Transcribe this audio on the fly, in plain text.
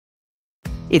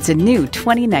It's a new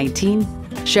 2019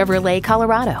 Chevrolet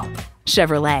Colorado.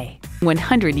 Chevrolet,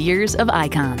 100 years of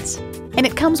icons. And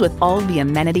it comes with all the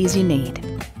amenities you need.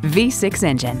 V6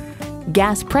 engine,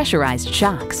 gas pressurized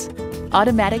shocks,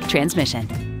 automatic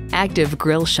transmission, active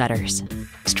grille shutters,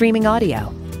 streaming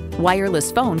audio, wireless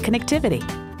phone connectivity,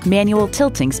 manual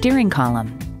tilting steering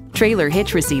column, trailer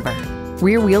hitch receiver,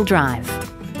 rear-wheel drive,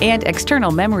 and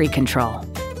external memory control.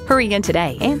 Hurry in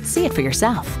today and see it for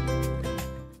yourself.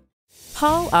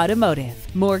 Hall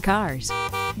Automotive, more cars,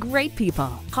 great people.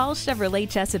 Hall Chevrolet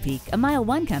Chesapeake, a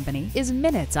MileOne company, is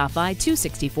minutes off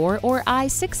I-264 or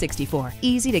I-664.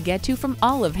 Easy to get to from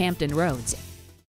all of Hampton roads.